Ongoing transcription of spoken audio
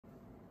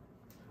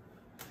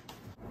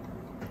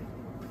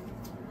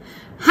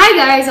Hi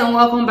guys, and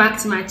welcome back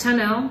to my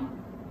channel.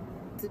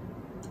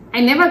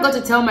 I never got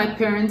to tell my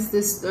parents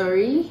this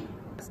story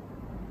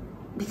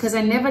because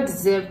I never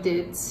deserved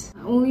it.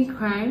 My only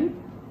crime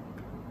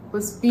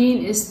was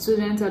being a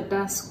student at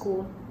that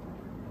school.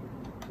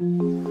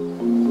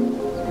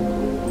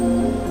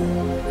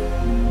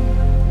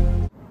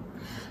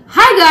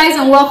 Hi guys,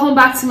 and welcome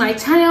back to my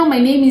channel. My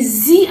name is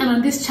Z, and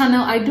on this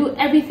channel I do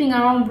everything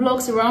around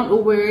vlogs around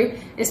Owerri,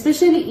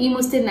 especially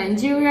Imo State,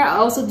 Nigeria. I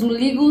also do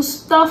legal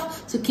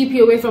stuff to keep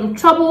you away from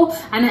trouble,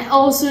 and I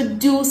also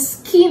do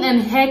skin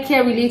and hair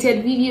care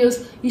related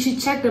videos. You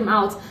should check them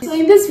out. So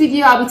in this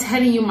video I'll be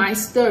telling you my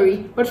story,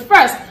 but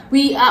first,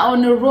 we are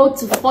on the road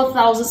to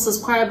 4,000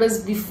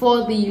 subscribers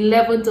before the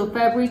 11th of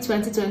February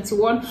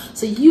 2021,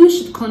 so you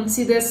should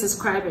consider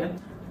subscribing.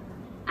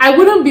 I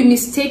wouldn't be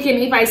mistaken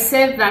if I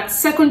said that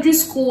secondary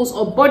schools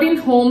or boarding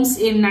homes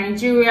in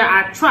Nigeria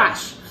are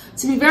trash.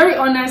 To be very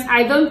honest,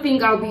 I don't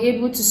think I'll be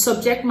able to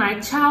subject my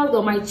child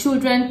or my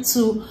children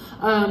to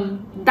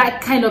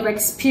that kind of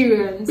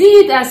experience. Be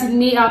it as it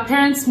may, our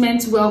parents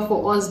meant well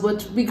for us,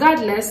 but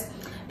regardless,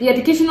 the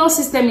educational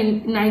system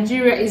in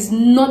Nigeria is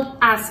not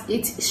as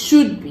it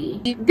should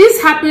be. This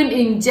happened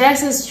in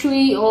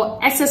JSS3 or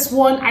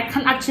SS1. I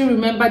can't actually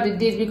remember the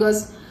date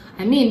because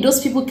I mean,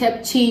 those people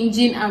kept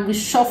changing and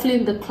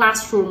reshuffling the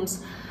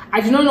classrooms. I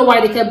do not know why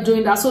they kept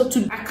doing that. So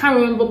I can't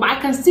remember, but I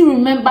can still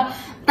remember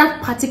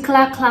that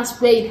particular class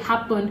where it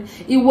happened.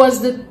 It was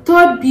the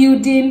third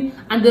building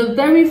and the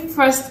very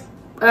first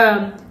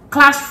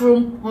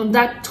classroom on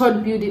that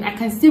third building. I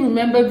can still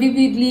remember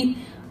vividly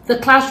the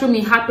classroom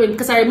it happened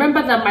because I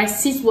remember that my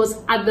seat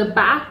was at the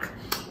back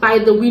by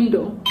the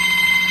window.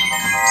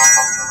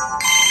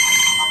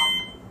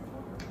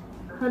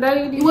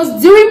 It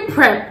was during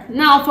prep.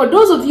 Now, for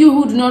those of you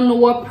who do not know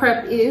what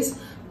prep is,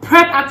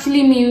 prep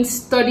actually means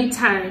study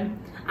time.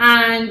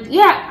 And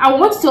yeah, I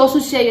want to also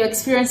share your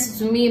experiences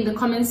with me in the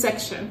comment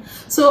section.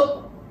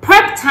 So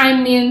prep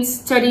time means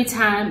study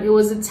time. It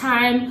was a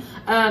time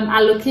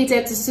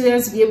allocated to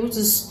students to be able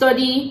to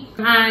study,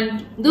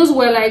 and those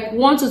were like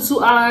 1 to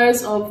 2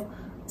 hours of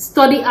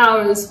study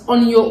hours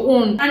on your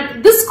own.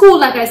 And this school,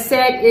 like I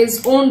said,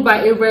 is owned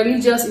by a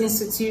religious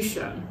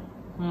institution.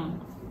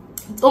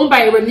 It's owned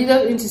by a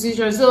religious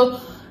institution,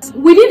 so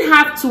we didn't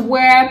have to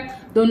wear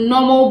the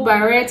normal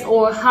beret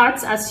or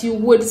hats as you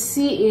would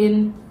see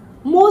in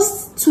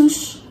most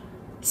tush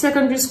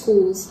secondary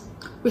schools.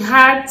 We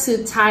had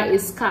to tie a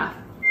scarf.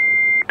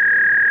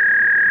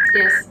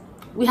 Yes,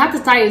 we had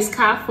to tie a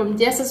scarf from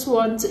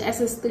JSS1 to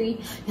SS3.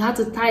 You had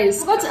to tie a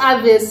scarf. I forgot to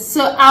add this.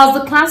 So I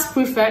was the class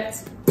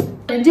prefect,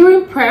 and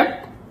during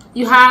prep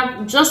you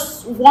have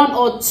just 1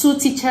 or 2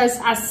 teachers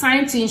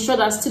assigned to ensure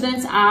that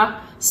students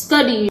are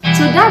studying.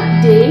 So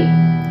that day,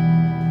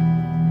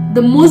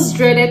 the most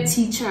dreaded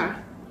teacher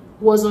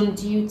was on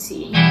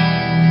duty,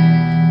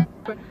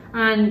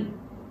 and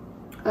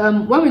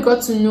when we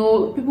got to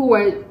know, people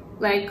were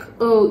like,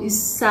 oh, it's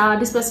sad,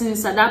 this person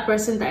is sad, that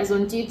person that is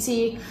on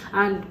duty,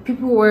 and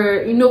people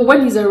were, you know,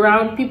 when he's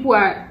around, people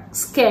are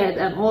scared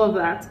and all of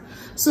that.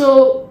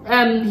 So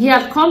he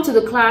had come to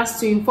the class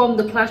to inform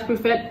the class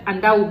prefect,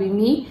 and that would be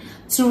me,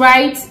 to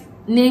write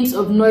names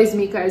of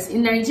noisemakers.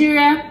 In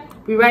Nigeria,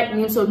 we write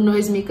names of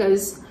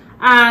noisemakers,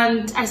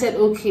 and I said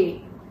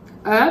okay.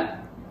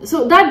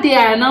 So that day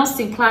I announced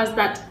in class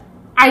that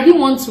I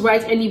didn't want to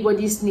write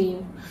anybody's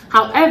name.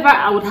 However,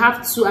 I would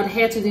have to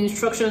adhere to the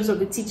instructions of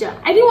the teacher.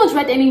 I didn't want to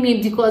write any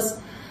name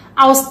because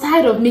I was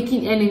tired of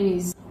making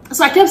enemies.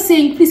 So I kept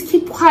saying, please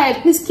keep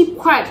quiet, please keep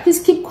quiet, please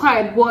keep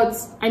quiet. But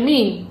I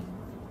mean,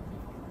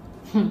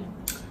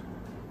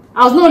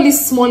 I was not only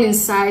small in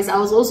size, I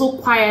was also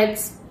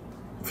quiet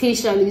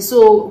facially.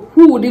 So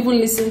who would even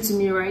listen to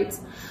me, right?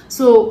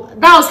 So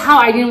that was how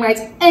I didn't write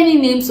any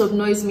names of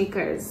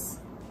noisemakers.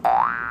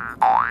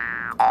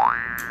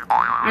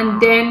 And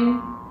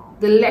then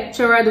the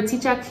lecturer, the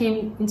teacher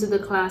came into the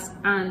class,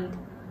 and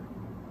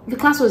the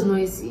class was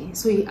noisy.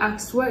 So he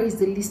asked, where is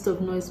the list of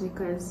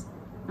noisemakers?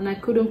 And I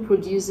couldn't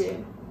produce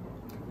it.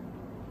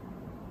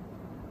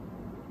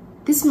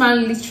 This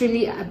man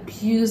literally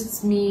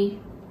abused me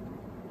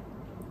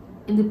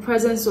in the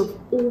presence of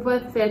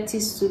over 30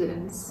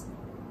 students.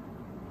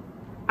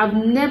 I've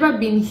never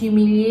been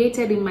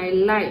humiliated in my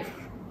life.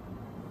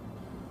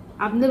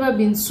 I've never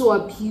been so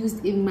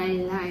abused in my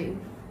life.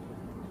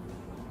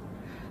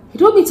 He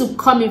told me to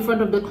come in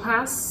front of the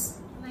class,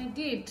 and I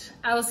did.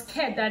 I was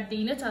scared that day.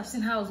 You know, to have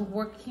seen how I was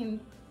working,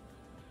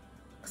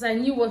 because I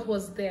knew what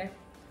was there.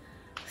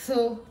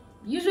 So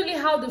usually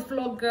how the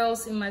floor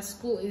girls in my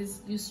school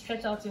is, you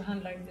stretch out your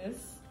hand like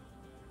this.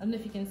 I don't know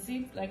if you can see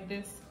it, like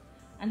this.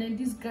 And then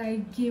this guy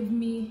gave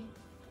me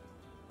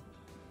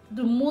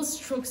the most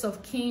strokes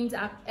of canes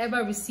I've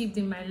ever received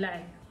in my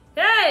life.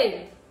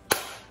 Hey!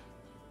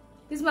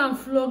 This man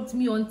flogged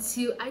me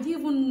until I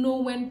didn't even know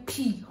when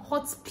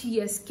hot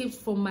pee escaped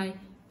from my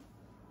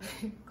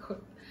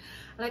God.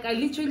 Like I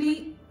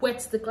literally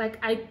wet the, like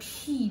I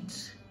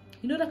peed.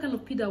 You know that kind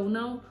of pee that will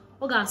now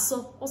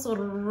also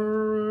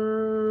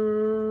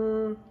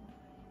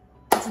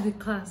to the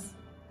class.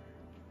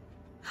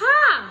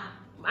 Ha!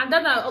 And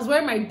then I was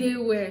wearing my day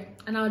wear,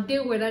 and our day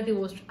wear that day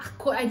was,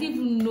 I didn't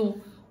even know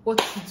what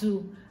to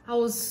do. I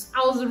was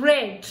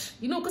red,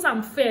 you know, because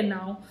I'm fair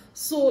now.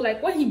 So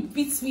like when he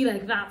beats me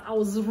like that, I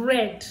was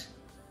red.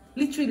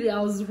 Literally,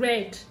 I was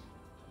red.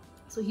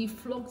 So he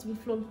flogged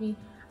me.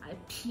 I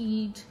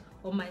peed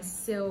on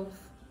myself.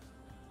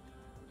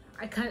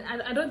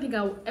 I don't think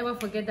I'll ever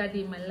forget that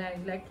day in my life.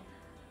 Like,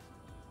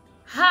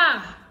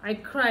 I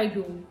cried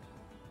though.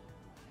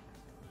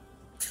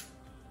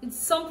 It's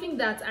something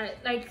that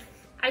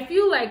I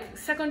feel like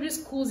secondary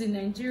schools in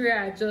Nigeria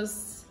are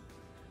just,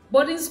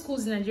 boarding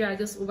schools in Nigeria are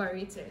just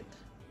overrated.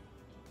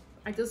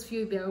 I just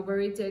feel they're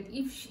overrated.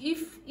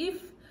 If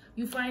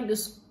you find a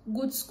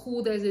good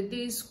school, there's a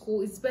day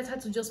school, it's better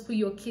to just put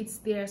your kids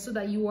there so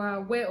that you are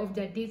aware of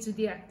their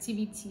day-to-day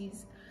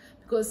activities.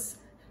 Because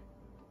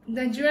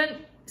Nigerian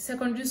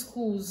secondary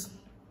schools,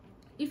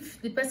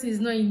 if the person is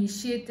not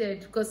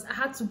initiated, because I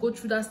had to go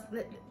through that,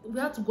 we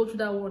had to go through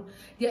that one.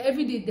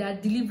 Every day they are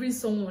delivering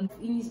someone,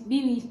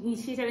 being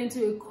initiated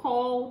into a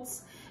cult.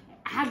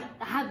 I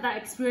had that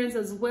experience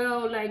as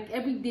well. Like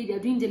every day they're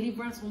doing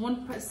deliverance from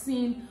one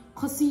person,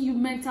 causing you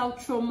mental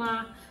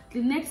trauma.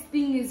 The next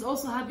thing is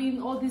also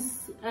having all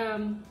this,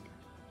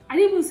 I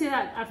didn't even say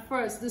that at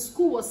first. The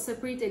school was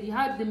separated. You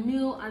had the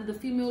male and the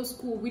female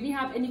school. We didn't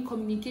have any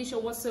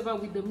communication whatsoever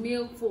with the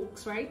male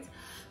folks, right?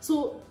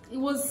 So it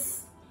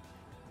was,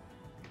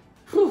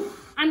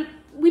 and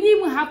we didn't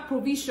even have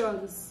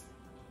provisions.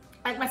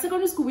 Like my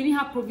secondary school, we didn't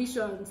have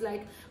provisions.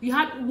 Like we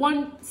had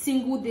one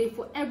single day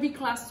for every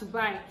class to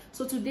buy.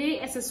 So today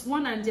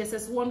SS1 and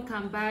JSS1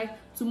 can buy,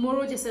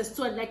 tomorrow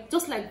JSS2, and like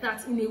just like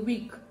that in a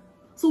week.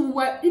 So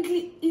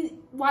it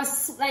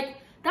was like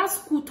that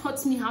school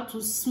taught me how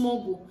to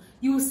smuggle.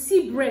 You will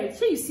see bread.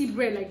 So you see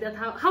bread like that,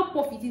 how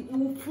puff it is. You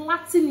will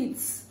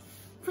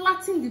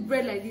flatten the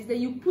bread like this.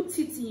 Then you put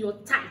it in your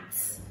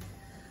tights.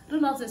 I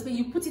don't know how to explain.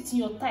 You put it in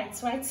your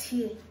tights right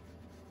here,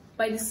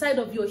 by the side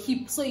of your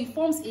hip, so it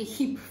forms a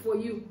hip for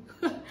you.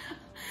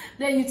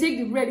 Then you take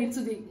the bread into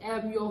the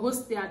your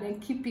host there, then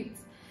keep it.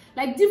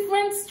 Like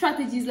different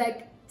strategies,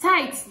 like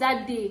tights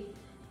that day.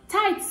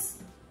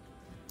 Tights,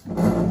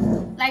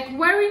 like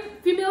wearing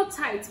female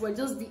tights were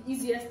just the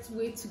easiest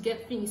way to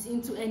get things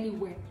into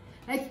anywhere.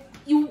 Like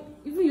even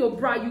your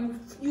bra,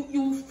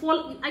 you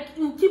fall, like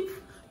you keep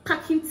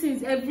packing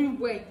things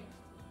everywhere,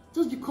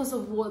 just because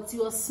of what?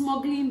 You are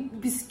smuggling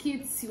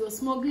biscuits, you are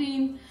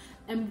smuggling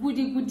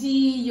goody,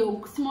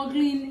 you're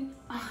smuggling.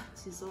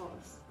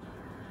 Jesus.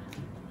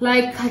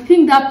 Like I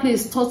think that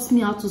place taught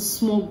me how to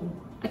smuggle.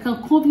 I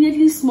can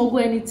conveniently smuggle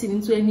anything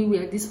into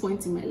anywhere at this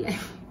point in my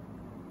life.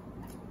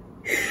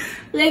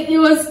 Like it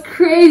was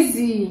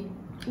crazy.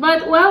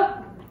 But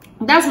well,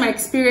 that's my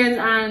experience,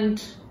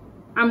 and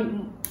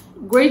I'm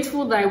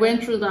grateful that I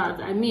went through that.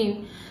 I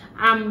mean,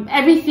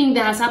 everything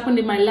that has happened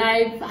in my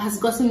life has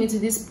gotten me to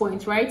this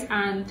point, right?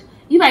 And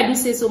if I do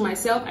say so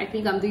myself, I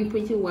think I'm doing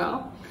pretty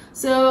well.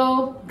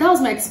 So that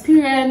was my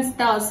experience.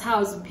 That was how I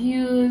was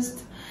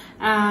abused.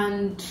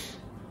 And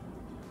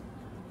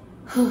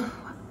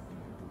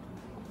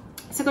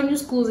secondary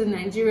schools in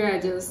Nigeria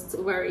are just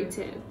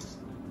overrated,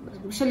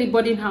 especially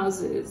boarding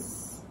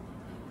houses.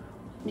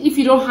 If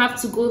you don't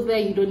have to go there,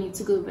 you don't need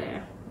to go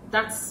there.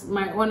 That's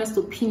my honest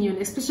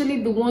opinion,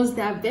 especially the ones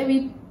that are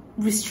very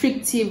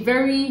restrictive,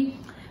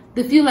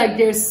 they feel like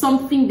there's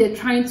something they're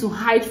trying to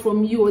hide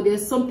from you, or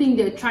there's something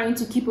they're trying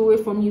to keep away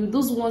from you.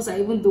 Those ones are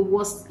even the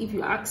worst, if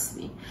you ask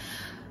me.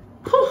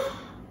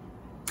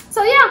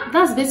 So yeah,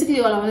 that's basically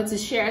all I wanted to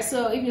share.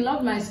 So if you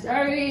love my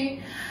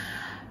story,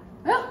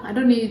 well, I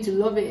don't need you to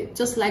love it.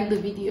 Just like the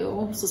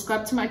video,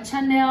 subscribe to my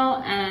channel,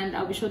 and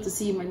I'll be sure to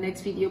see you in my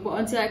next video. But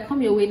until I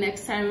come your way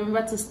next time,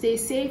 remember to stay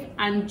safe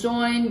and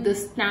join the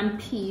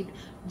stampede.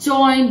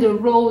 Join the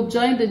road,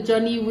 join the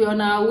journey. We're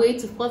on our way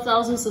to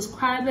 4,000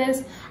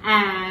 subscribers,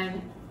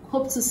 and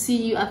hope to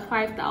see you at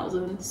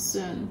 5,000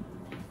 soon.